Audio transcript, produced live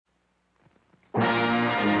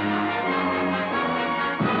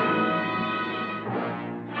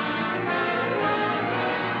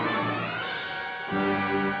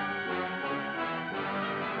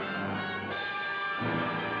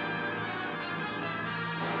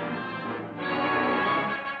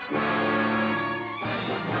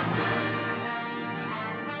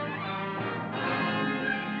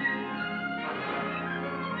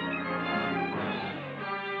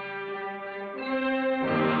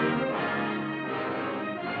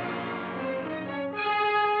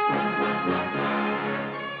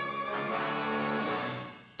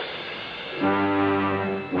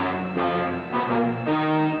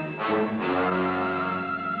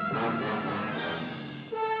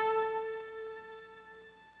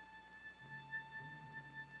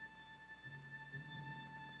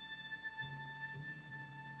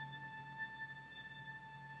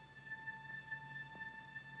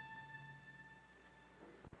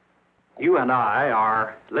You and I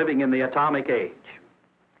are living in the atomic age.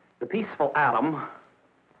 The peaceful atom,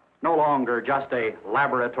 no longer just a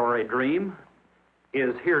laboratory dream,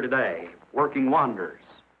 is here today, working wonders,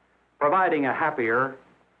 providing a happier,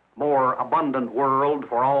 more abundant world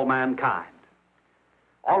for all mankind.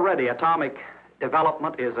 Already, atomic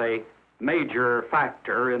development is a major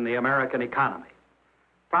factor in the American economy.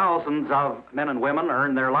 Thousands of men and women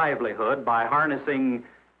earn their livelihood by harnessing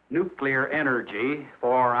nuclear energy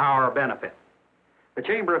for our benefit. The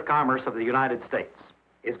Chamber of Commerce of the United States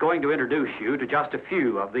is going to introduce you to just a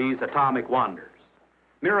few of these atomic wonders,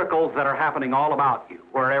 miracles that are happening all about you,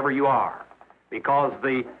 wherever you are, because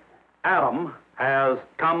the atom has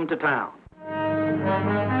come to town.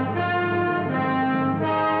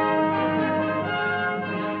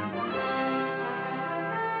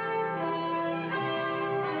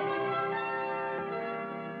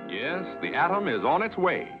 Yes, the atom is on its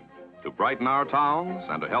way to brighten our towns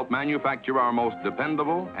and to help manufacture our most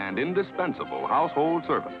dependable and indispensable household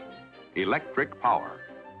servant, electric power.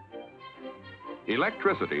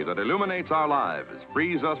 Electricity that illuminates our lives,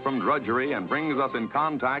 frees us from drudgery, and brings us in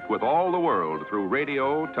contact with all the world through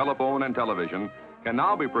radio, telephone, and television can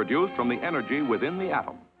now be produced from the energy within the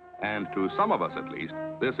atom. And to some of us, at least,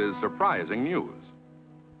 this is surprising news.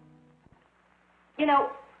 You know,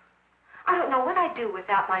 I don't know what I'd do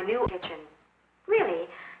without my new kitchen. Really,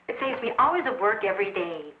 it saves me hours of work every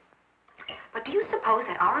day. But do you suppose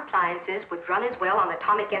that our appliances would run as well on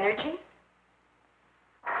atomic energy?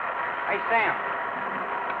 Hey, Sam.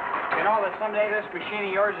 You know that someday this machine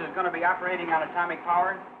of yours is going to be operating on atomic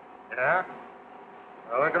power? Yeah?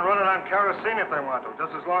 Well, they can run it on kerosene if they want to,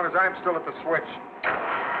 just as long as I'm still at the switch.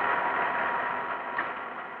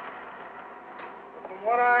 But from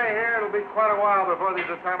what I hear, it'll be quite a while before these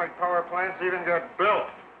atomic power plants even get built.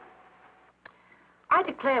 I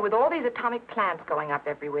declare, with all these atomic plants going up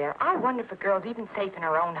everywhere, I wonder if a girl's even safe in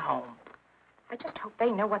her own home. I just hope they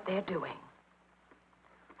know what they're doing.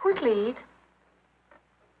 Who's lead?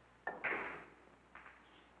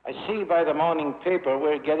 I see by the morning paper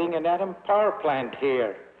we're getting an atom power plant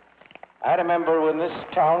here. I remember when this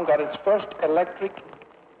town got its first electric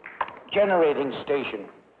generating station.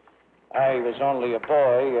 I was only a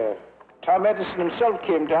boy. Tom Edison himself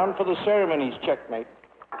came down for the ceremonies, checkmate.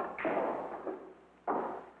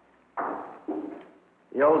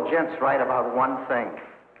 The old gent's right about one thing.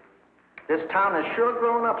 This town has sure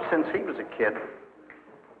grown up since he was a kid.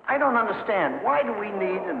 I don't understand. Why do we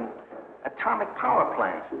need an atomic power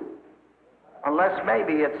plant? Unless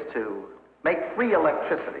maybe it's to make free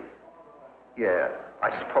electricity. Yeah,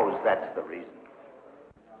 I suppose that's the reason.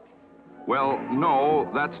 Well,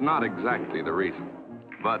 no, that's not exactly the reason.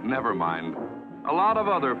 But never mind. A lot of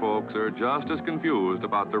other folks are just as confused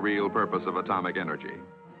about the real purpose of atomic energy.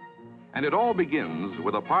 And it all begins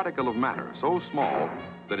with a particle of matter so small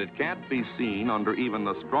that it can't be seen under even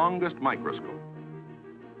the strongest microscope.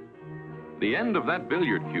 The end of that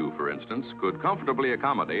billiard cue, for instance, could comfortably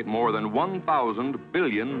accommodate more than 1,000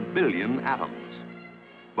 billion atoms.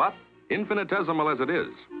 But, infinitesimal as it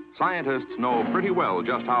is, scientists know pretty well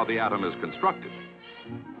just how the atom is constructed.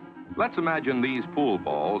 Let's imagine these pool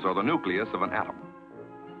balls are the nucleus of an atom.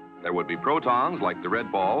 There would be protons like the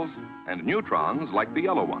red balls and neutrons like the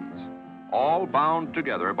yellow ones, all bound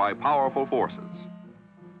together by powerful forces.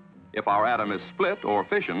 If our atom is split or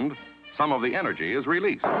fissioned, some of the energy is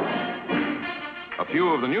released. A few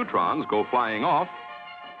of the neutrons go flying off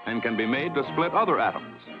and can be made to split other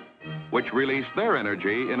atoms, which release their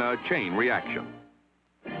energy in a chain reaction.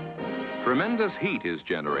 Tremendous heat is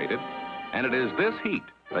generated, and it is this heat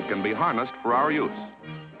that can be harnessed for our use.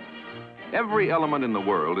 Every element in the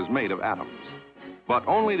world is made of atoms, but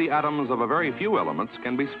only the atoms of a very few elements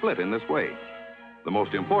can be split in this way. The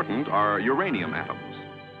most important are uranium atoms.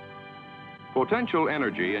 Potential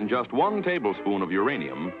energy in just 1 tablespoon of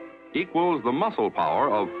uranium equals the muscle power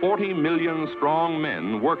of 40 million strong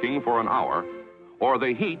men working for an hour, or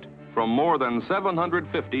the heat from more than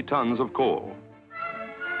 750 tons of coal.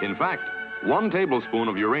 In fact, 1 tablespoon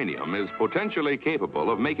of uranium is potentially capable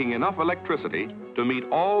of making enough electricity to meet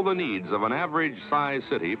all the needs of an average-sized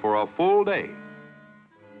city for a full day,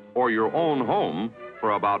 or your own home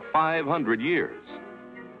for about 500 years.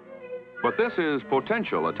 But this is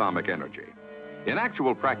potential atomic energy. In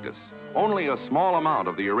actual practice, only a small amount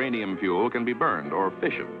of the uranium fuel can be burned or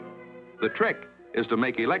fissioned. The trick is to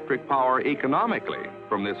make electric power economically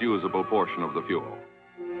from this usable portion of the fuel.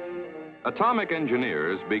 Atomic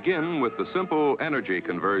engineers begin with the simple energy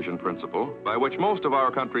conversion principle by which most of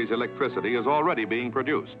our country's electricity is already being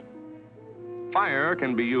produced. Fire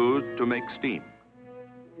can be used to make steam,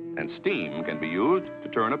 and steam can be used to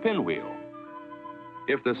turn a pinwheel.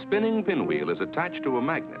 If the spinning pinwheel is attached to a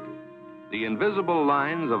magnet, the invisible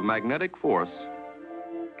lines of magnetic force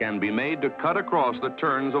can be made to cut across the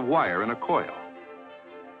turns of wire in a coil,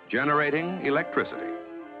 generating electricity.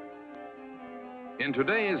 In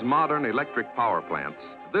today's modern electric power plants,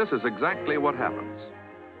 this is exactly what happens.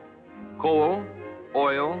 Coal,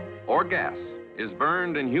 oil, or gas is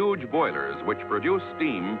burned in huge boilers which produce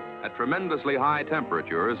steam at tremendously high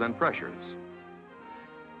temperatures and pressures.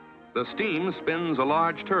 The steam spins a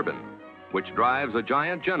large turbine, which drives a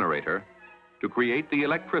giant generator to create the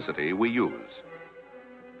electricity we use.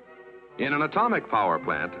 In an atomic power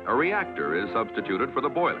plant, a reactor is substituted for the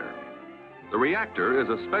boiler. The reactor is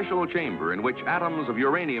a special chamber in which atoms of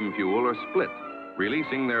uranium fuel are split,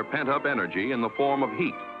 releasing their pent-up energy in the form of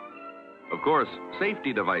heat. Of course,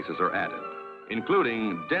 safety devices are added,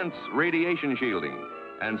 including dense radiation shielding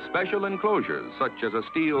and special enclosures such as a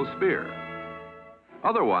steel sphere.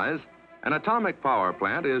 Otherwise, an atomic power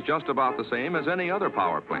plant is just about the same as any other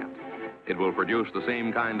power plant. It will produce the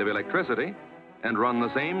same kind of electricity and run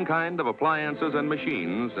the same kind of appliances and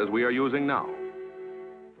machines as we are using now.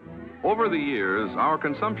 Over the years, our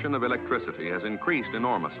consumption of electricity has increased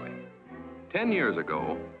enormously. 10 years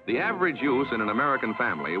ago, the average use in an American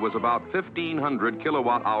family was about 1,500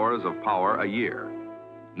 kilowatt hours of power a year.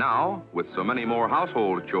 Now, with so many more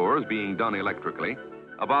household chores being done electrically,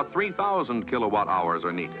 about 3,000 kilowatt hours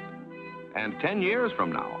are needed. And 10 years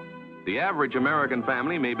from now, the average American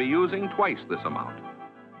family may be using twice this amount.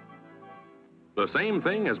 The same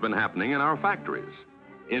thing has been happening in our factories.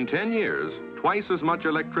 In 10 years, twice as much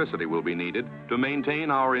electricity will be needed to maintain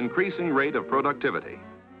our increasing rate of productivity.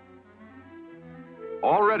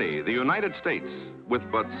 Already, the United States, with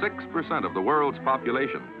but 6% of the world's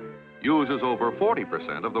population, uses over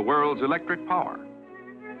 40% of the world's electric power.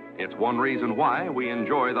 It's one reason why we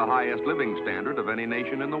enjoy the highest living standard of any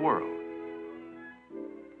nation in the world.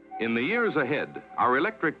 In the years ahead, our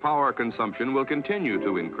electric power consumption will continue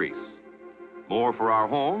to increase. More for our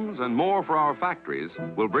homes and more for our factories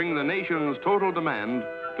will bring the nation's total demand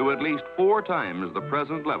to at least 4 times the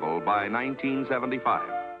present level by 1975.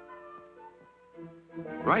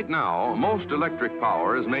 Right now, most electric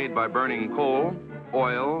power is made by burning coal,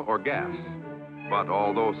 oil, or gas. But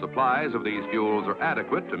although supplies of these fuels are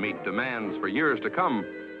adequate to meet demands for years to come,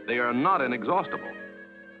 they are not inexhaustible.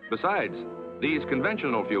 Besides, these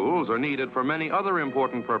conventional fuels are needed for many other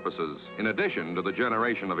important purposes in addition to the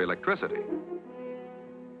generation of electricity.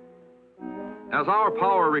 As our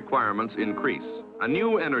power requirements increase, a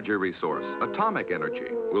new energy resource, atomic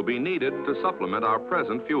energy, will be needed to supplement our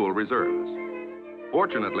present fuel reserves.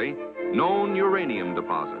 Fortunately, known uranium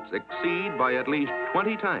deposits exceed by at least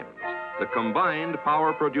 20 times the combined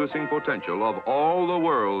power-producing potential of all the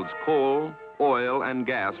world's coal, oil, and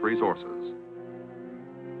gas resources.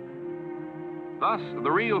 Thus,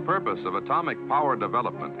 the real purpose of atomic power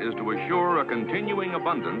development is to assure a continuing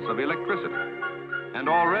abundance of electricity. And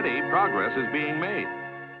already progress is being made.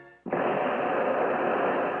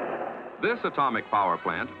 This atomic power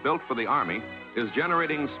plant, built for the Army, is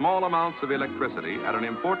generating small amounts of electricity at an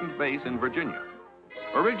important base in Virginia.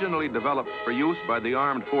 Originally developed for use by the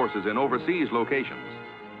armed forces in overseas locations,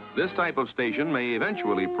 this type of station may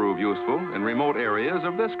eventually prove useful in remote areas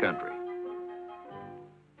of this country.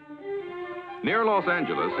 Near Los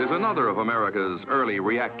Angeles is another of America's early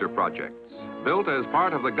reactor projects, built as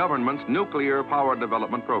part of the government's nuclear power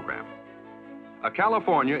development program. A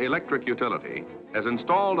California electric utility has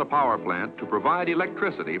installed a power plant to provide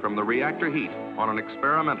electricity from the reactor heat on an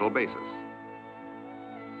experimental basis.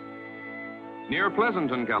 Near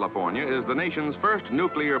Pleasanton, California, is the nation's first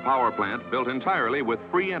nuclear power plant built entirely with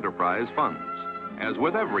free enterprise funds. As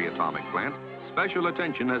with every atomic plant, special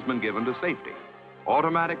attention has been given to safety.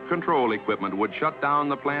 Automatic control equipment would shut down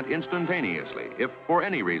the plant instantaneously if, for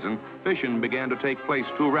any reason, fission began to take place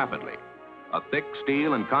too rapidly. A thick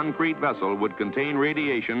steel and concrete vessel would contain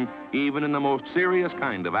radiation even in the most serious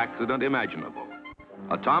kind of accident imaginable.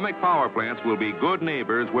 Atomic power plants will be good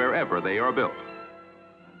neighbors wherever they are built.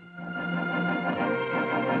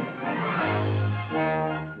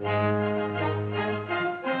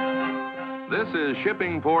 This is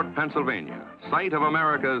Shippingport, Pennsylvania, site of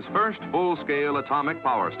America's first full-scale atomic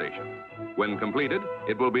power station. When completed,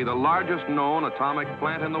 it will be the largest known atomic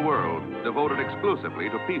plant in the world, devoted exclusively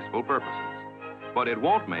to peaceful purposes. But it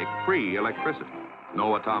won't make free electricity.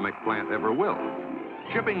 No atomic plant ever will.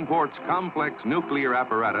 Shippingport's complex nuclear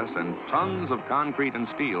apparatus and tons of concrete and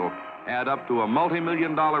steel add up to a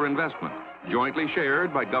multi-million-dollar investment, jointly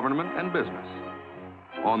shared by government and business.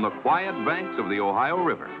 On the quiet banks of the Ohio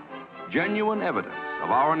River, genuine evidence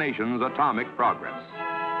of our nation's atomic progress.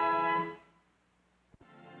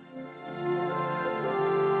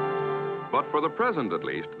 But for the present, at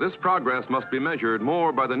least, this progress must be measured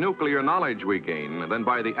more by the nuclear knowledge we gain than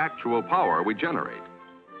by the actual power we generate.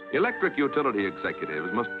 Electric utility executives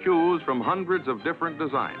must choose from hundreds of different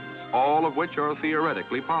designs, all of which are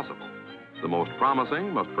theoretically possible. The most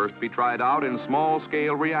promising must first be tried out in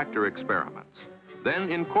small-scale reactor experiments,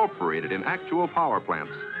 then incorporated in actual power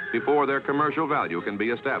plants before their commercial value can be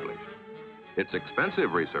established. It's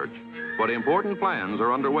expensive research, but important plans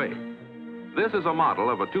are underway. This is a model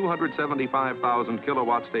of a 275,000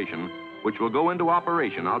 kilowatt station which will go into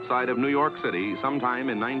operation outside of New York City sometime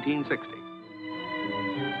in 1960.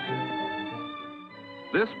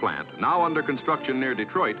 This plant, now under construction near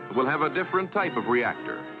Detroit, will have a different type of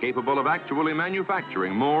reactor, capable of actually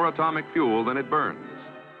manufacturing more atomic fuel than it burns.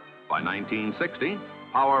 By 1960,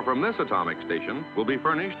 power from this atomic station will be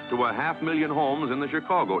furnished to 500,000 homes in the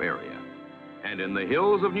Chicago area. And in the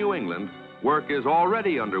hills of New England, work is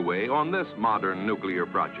already underway on this modern nuclear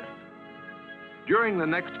project. During the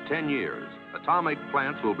next 10 years, atomic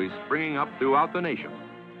plants will be springing up throughout the nation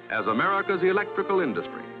as America's electrical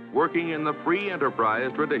industry, working in the free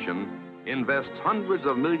enterprise tradition, invests hundreds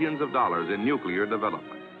of millions of dollars in nuclear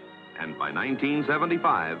development. And by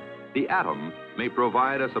 1975, the atom may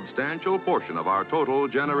provide a substantial portion of our total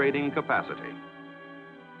generating capacity.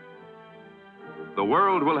 The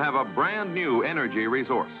world will have a brand new energy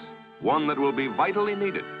resource, one that will be vitally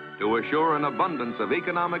needed to assure an abundance of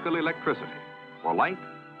economical electricity for light,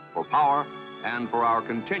 for power, and for our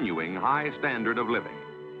continuing high standard of living.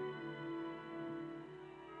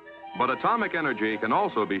 But atomic energy can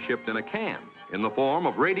also be shipped in a can in the form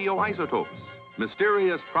of radioisotopes,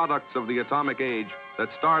 mysterious products of the atomic age that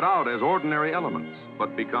start out as ordinary elements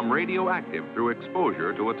but become radioactive through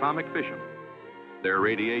exposure to atomic fission. Their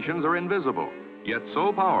radiations are invisible, yet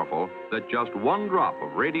so powerful that just one drop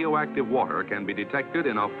of radioactive water can be detected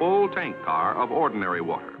in a full tank car of ordinary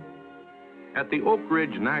water. At the Oak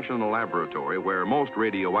Ridge National Laboratory, where most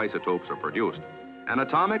radioisotopes are produced, an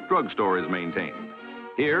atomic drugstore is maintained.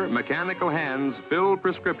 Here, mechanical hands fill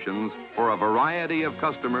prescriptions for a variety of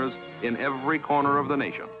customers in every corner of the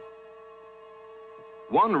nation.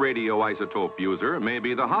 One radioisotope user may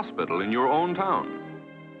be the hospital in your own town.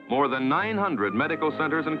 More than 900 medical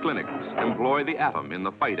centers and clinics employ the atom in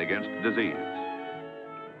the fight against disease.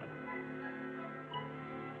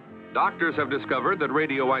 Doctors have discovered that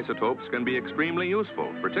radioisotopes can be extremely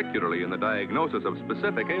useful, particularly in the diagnosis of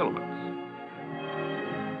specific ailments.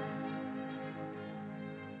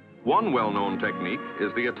 One well-known technique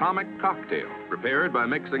is the atomic cocktail, prepared by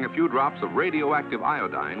mixing a few drops of radioactive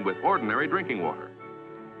iodine with ordinary drinking water.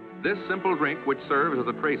 This simple drink, which serves as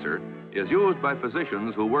a tracer, is used by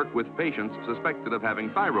physicians who work with patients suspected of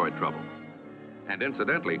having thyroid trouble. And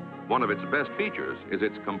incidentally, one of its best features is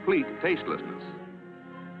its complete tastelessness.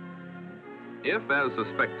 If, as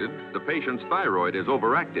suspected, the patient's thyroid is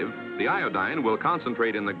overactive, the iodine will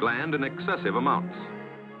concentrate in the gland in excessive amounts.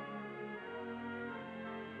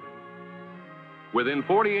 Within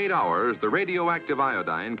 48 hours, the radioactive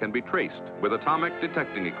iodine can be traced with atomic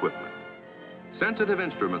detecting equipment. Sensitive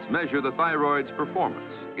instruments measure the thyroid's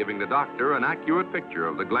performance, giving the doctor an accurate picture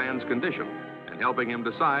of the gland's condition and helping him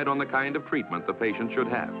decide on the kind of treatment the patient should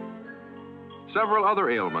have. Several other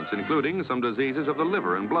ailments, including some diseases of the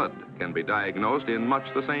liver and blood, can be diagnosed in much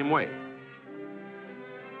the same way.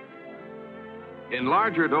 In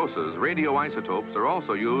larger doses, radioisotopes are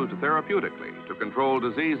also used therapeutically to control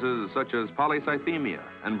diseases such as polycythemia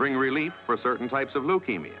and bring relief for certain types of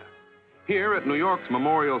leukemia. Here at New York's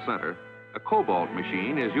Memorial Center, a cobalt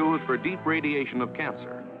machine is used for deep radiation of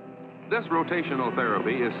cancer. This rotational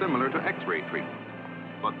therapy is similar to X-ray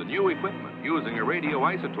treatment, but the new equipment using a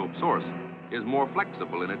radioisotope source is more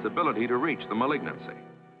flexible in its ability to reach the malignancy.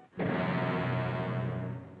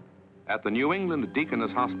 At the New England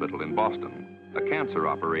Deaconess Hospital in Boston, a cancer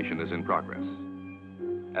operation is in progress.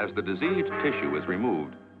 As the diseased tissue is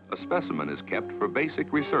removed, a specimen is kept for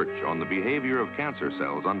basic research on the behavior of cancer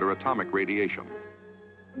cells under atomic radiation.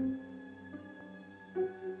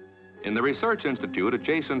 In the research institute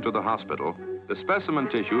adjacent to the hospital, the specimen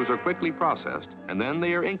tissues are quickly processed, and then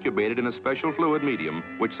they are incubated in a special fluid medium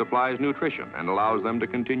which supplies nutrition and allows them to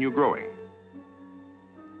continue growing.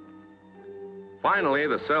 Finally,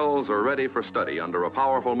 the cells are ready for study under a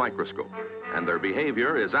powerful microscope, and their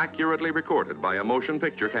behavior is accurately recorded by a motion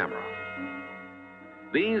picture camera.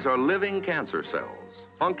 These are living cancer cells,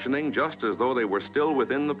 functioning just as though they were still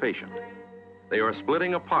within the patient. They are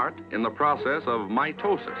splitting apart in the process of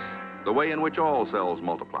mitosis, the way in which all cells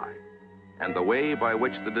multiply, and the way by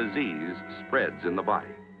which the disease spreads in the body.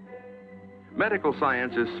 Medical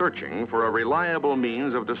science is searching for a reliable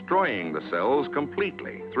means of destroying the cells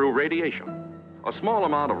completely through radiation. A small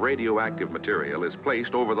amount of radioactive material is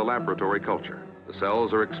placed over the laboratory culture. The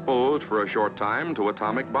cells are exposed for a short time to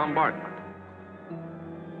atomic bombardment.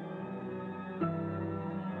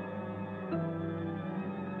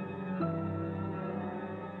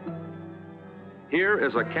 Here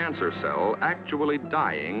is a cancer cell actually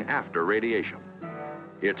dying after radiation.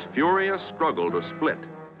 Its furious struggle to split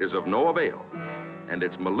is of no avail, and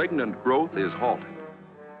its malignant growth is halted.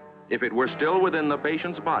 If it were still within the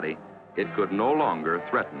patient's body, it could no longer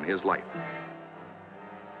threaten his life.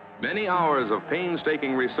 Many hours of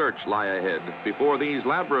painstaking research lie ahead before these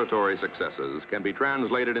laboratory successes can be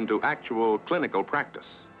translated into actual clinical practice.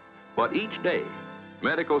 But each day,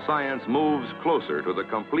 medical science moves closer to the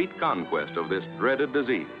complete conquest of this dreaded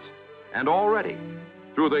disease. And already,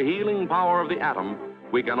 through the healing power of the atom,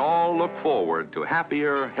 we can all look forward to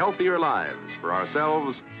happier, healthier lives for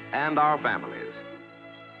ourselves and our families.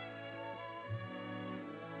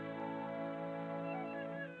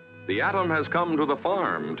 The atom has come to the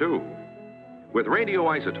farm, too. With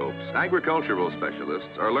radioisotopes, agricultural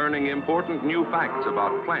specialists are learning important new facts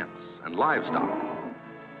about plants and livestock.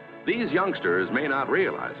 These youngsters may not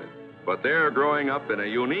realize it, but they're growing up in a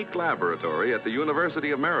unique laboratory at the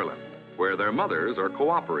University of Maryland, where their mothers are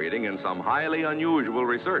cooperating in some highly unusual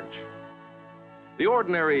research. The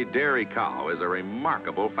ordinary dairy cow is a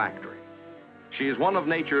remarkable factory. She is one of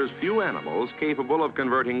nature's few animals capable of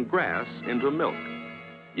converting grass into milk.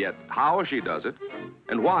 Yet how she does it,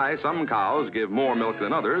 and why some cows give more milk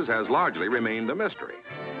than others, has largely remained a mystery.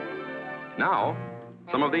 Now,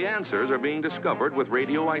 some of the answers are being discovered with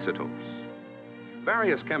radioisotopes.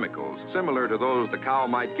 Various chemicals, similar to those the cow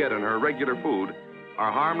might get in her regular food,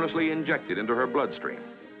 are harmlessly injected into her bloodstream.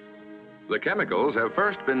 The chemicals have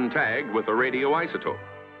first been tagged with a radioisotope,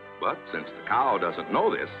 but since the cow doesn't know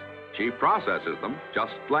this, she processes them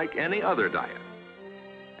just like any other diet.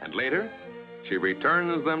 And later, she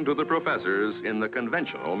returns them to the professors in the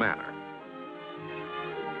conventional manner.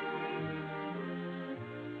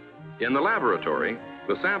 In the laboratory,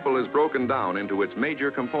 the sample is broken down into its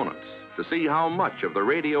major components to see how much of the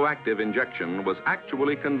radioactive injection was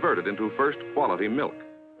actually converted into first-quality milk.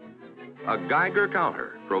 A Geiger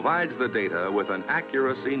counter provides the data with an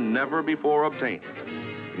accuracy never before obtained.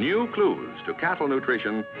 New clues to cattle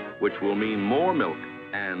nutrition, which will mean more milk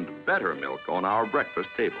and better milk on our breakfast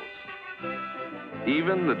tables.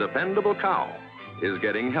 Even the dependable cow is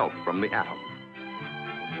getting help from the atom.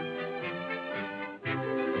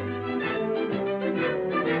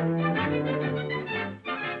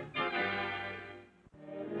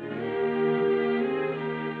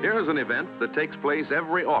 Here's an event that takes place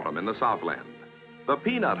every autumn in the Southland, the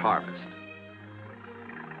peanut harvest.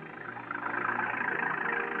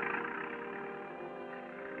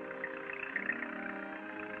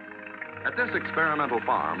 At this experimental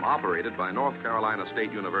farm operated by North Carolina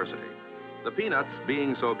State University, the peanuts,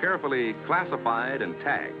 being so carefully classified and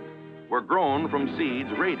tagged, were grown from seeds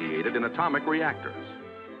radiated in atomic reactors.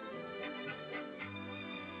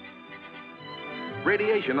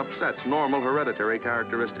 Radiation upsets normal hereditary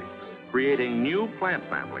characteristics, creating new plant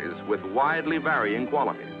families with widely varying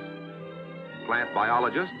qualities. Plant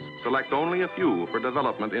biologists select only a few for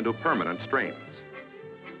development into permanent strains.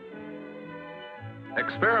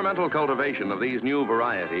 Experimental cultivation of these new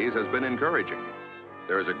varieties has been encouraging.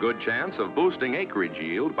 There is a good chance of boosting acreage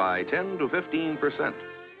yield by 10 to 15%,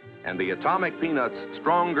 and the atomic peanut's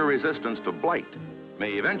stronger resistance to blight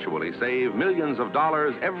may eventually save millions of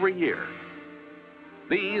dollars every year.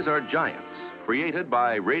 These are giants created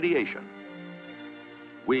by radiation.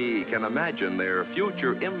 We can imagine their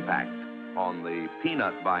future impact on the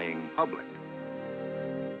peanut buying public.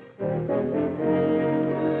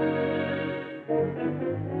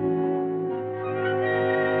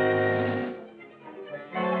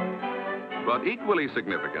 But equally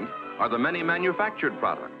significant are the many manufactured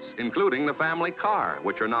products, including the family car,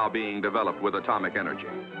 which are now being developed with atomic energy.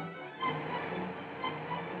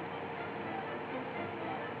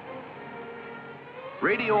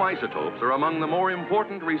 Radioisotopes are among the more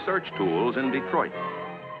important research tools in Detroit.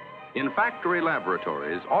 In factory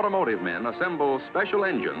laboratories, automotive men assemble special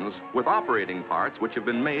engines with operating parts which have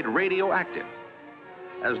been made radioactive.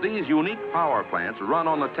 As these unique power plants run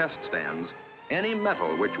on the test stands, any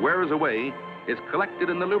metal which wears away is collected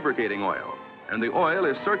in the lubricating oil, and the oil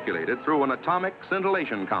is circulated through an atomic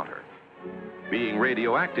scintillation counter. Being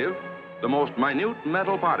radioactive, the most minute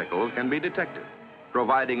metal particles can be detected,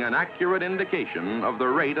 providing an accurate indication of the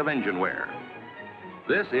rate of engine wear.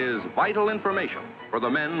 This is vital information for the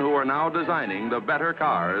men who are now designing the better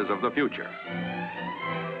cars of the future.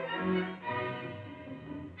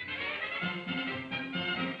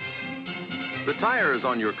 The tires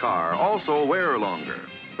on your car also wear longer,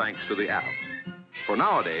 thanks to the atom. For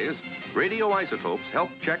nowadays, radioisotopes help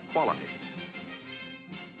check quality.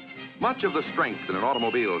 Much of the strength in an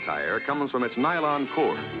automobile tire comes from its nylon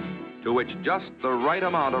cord, to which just the right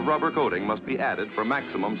amount of rubber coating must be added for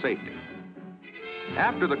maximum safety.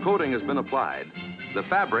 After the coating has been applied, the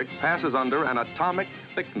fabric passes under an atomic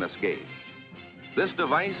thickness gauge. This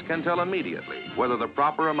device can tell immediately whether the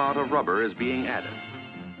proper amount of rubber is being added.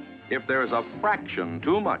 If there's a fraction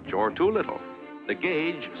too much or too little, the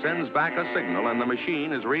gauge sends back a signal and the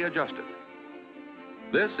machine is readjusted.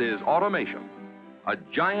 This is automation, a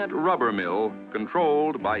giant rubber mill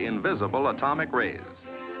controlled by invisible atomic rays.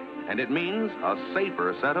 And it means a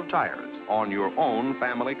safer set of tires on your own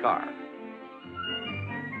family car.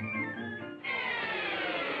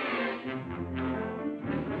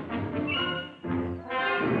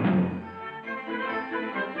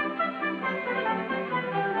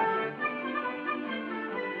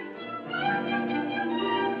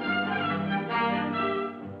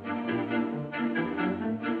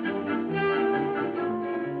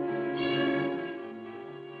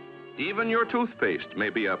 Even your toothpaste may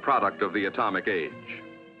be a product of the atomic age.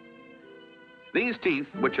 These teeth,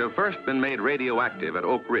 which have first been made radioactive at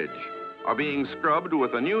Oak Ridge, are being scrubbed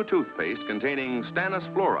with a new toothpaste containing stannous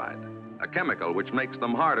fluoride, a chemical which makes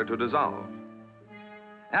them harder to dissolve.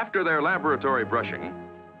 After their laboratory brushing,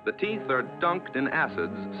 the teeth are dunked in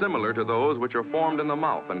acids similar to those which are formed in the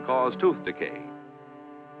mouth and cause tooth decay.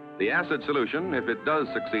 The acid solution, if it does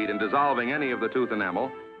succeed in dissolving any of the tooth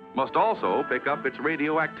enamel, must also pick up its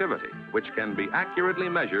radioactivity, which can be accurately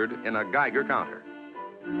measured in a Geiger counter.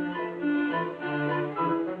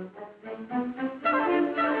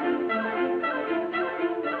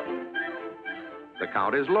 The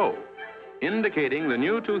count is low, indicating the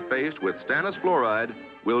new toothpaste with stannous fluoride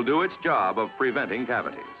will do its job of preventing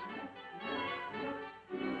cavities.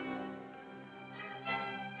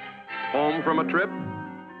 Home from a trip?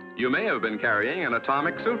 You may have been carrying an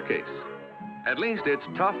atomic suitcase. At least its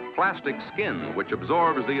tough plastic skin, which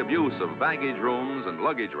absorbs the abuse of baggage rooms and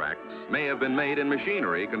luggage racks, may have been made in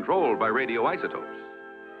machinery controlled by radioisotopes.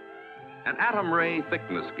 An atom ray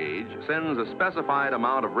thickness gauge sends a specified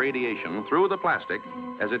amount of radiation through the plastic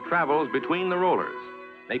as it travels between the rollers,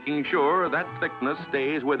 making sure that thickness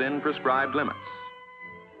stays within prescribed limits.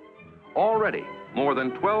 Already, more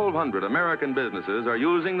than 1,200 American businesses are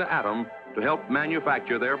using the atom to help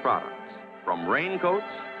manufacture their products, from raincoats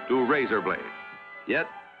to razor blades. Yet,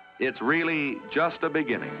 it's really just a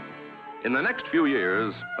beginning. In the next few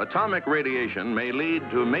years, atomic radiation may lead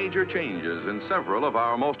to major changes in several of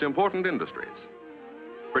our most important industries,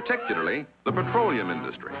 particularly the petroleum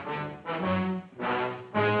industry.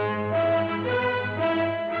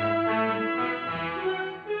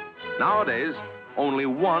 Nowadays, only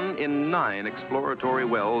 1 in 9 exploratory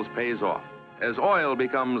wells pays off, as oil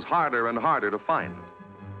becomes harder and harder to find.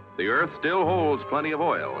 The Earth still holds plenty of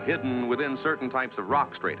oil hidden within certain types of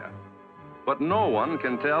rock strata. But no one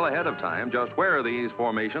can tell ahead of time just where these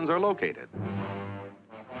formations are located.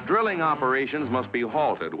 Drilling operations must be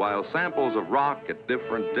halted while samples of rock at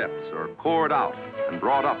different depths are cored out and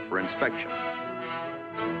brought up for inspection.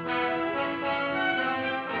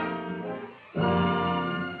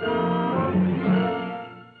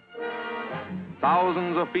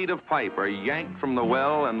 Thousands of feet of pipe are yanked from the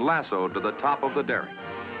well and lassoed to the top of the derrick.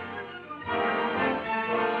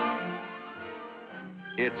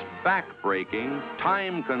 It's back-breaking,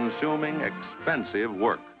 time-consuming, expensive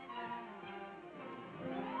work.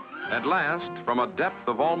 At last, from a depth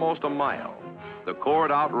of almost a mile, the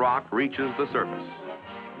cored-out rock reaches the surface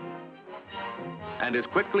and is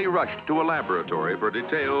quickly rushed to a laboratory for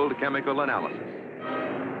detailed chemical analysis.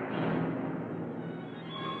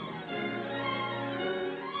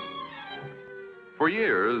 For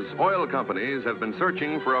years, oil companies have been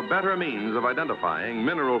searching for a better means of identifying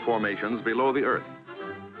mineral formations below the Earth.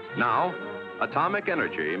 Now, atomic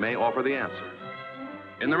energy may offer the answer.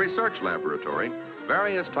 In the research laboratory,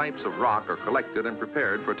 various types of rock are collected and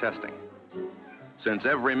prepared for testing. Since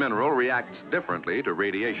every mineral reacts differently to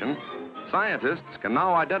radiation, scientists can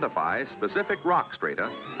now identify specific rock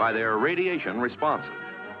strata by their radiation responses.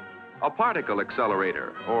 A particle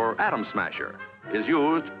accelerator, or atom smasher, is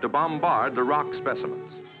used to bombard the rock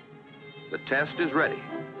specimens. The test is ready.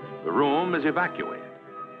 The room is evacuated.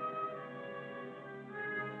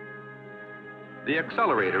 The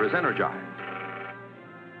accelerator is energized.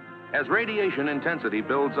 As radiation intensity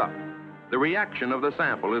builds up, the reaction of the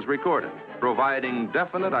sample is recorded, providing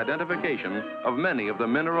definite identification of many of the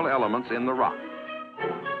mineral elements in the rock.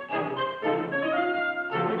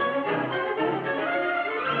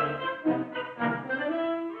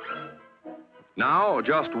 Now,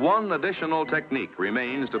 just one additional technique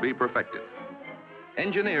remains to be perfected.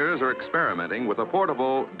 Engineers are experimenting with a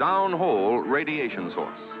portable downhole radiation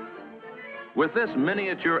source. With this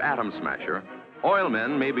miniature atom smasher,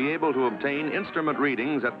 oilmen may be able to obtain instrument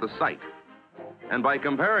readings at the site, and by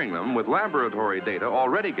comparing them with laboratory data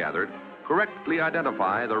already gathered, correctly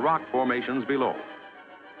identify the rock formations below.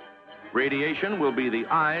 Radiation will be the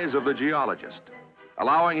eyes of the geologist,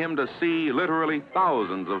 allowing him to see literally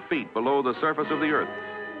thousands of feet below the surface of the Earth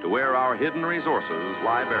to where our hidden resources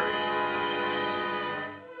lie buried.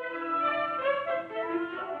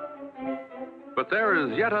 But there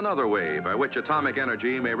is yet another way by which atomic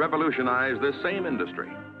energy may revolutionize this same industry.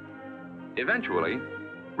 Eventually,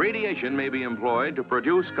 radiation may be employed to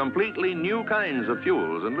produce completely new kinds of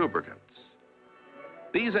fuels and lubricants.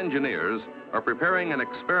 These engineers are preparing an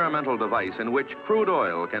experimental device in which crude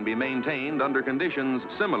oil can be maintained under conditions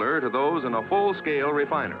similar to those in a full-scale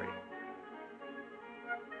refinery.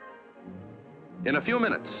 In a few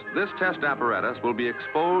minutes, this test apparatus will be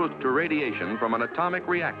exposed to radiation from an atomic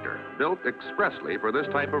reactor built expressly for this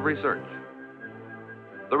type of research.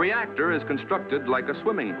 The reactor is constructed like a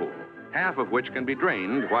swimming pool, half of which can be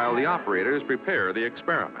drained while the operators prepare the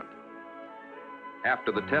experiment.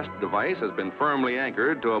 After the test device has been firmly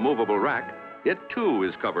anchored to a movable rack, it too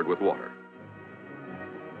is covered with water.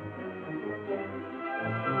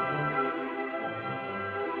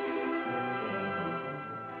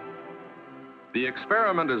 The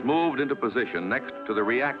experiment is moved into position next to the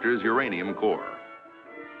reactor's uranium core.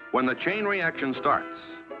 When the chain reaction starts,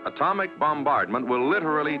 atomic bombardment will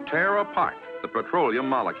literally tear apart the petroleum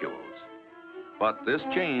molecules. But this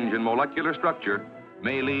change in molecular structure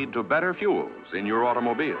may lead to better fuels in your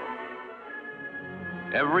automobile.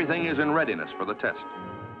 Everything is in readiness for the test.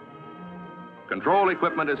 Control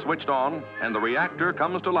equipment is switched on and the reactor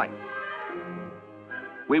comes to life.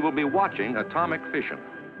 We will be watching atomic fission.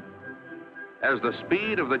 As the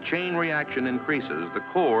speed of the chain reaction increases, the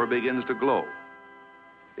core begins to glow.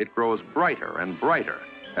 It grows brighter and brighter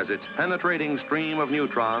as its penetrating stream of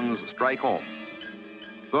neutrons strike home.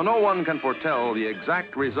 Though no one can foretell the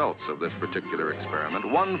exact results of this particular experiment,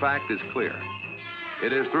 one fact is clear.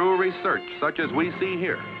 It is through research such as we see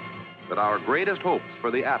here that our greatest hopes for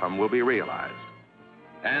the atom will be realized.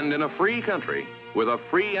 And in a free country, with a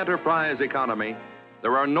free enterprise economy,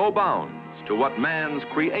 there are no bounds to what man's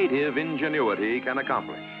creative ingenuity can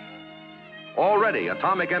accomplish. Already,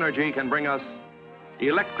 atomic energy can bring us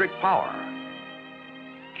electric power,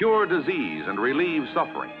 cure disease and relieve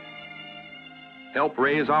suffering, help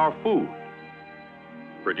raise our food,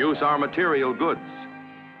 produce our material goods,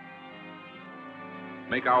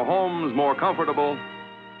 make our homes more comfortable,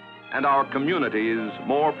 and our communities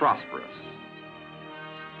more prosperous.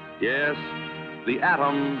 Yes, the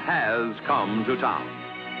atom has come to town.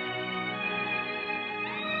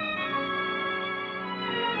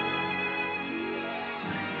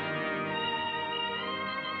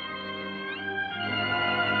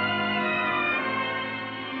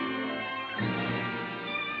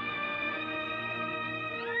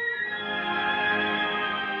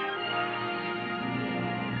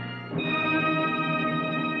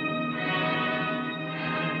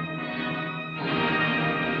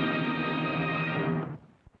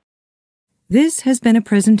 This has been a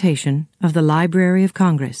presentation of the Library of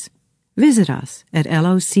Congress. Visit us at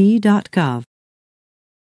loc.gov.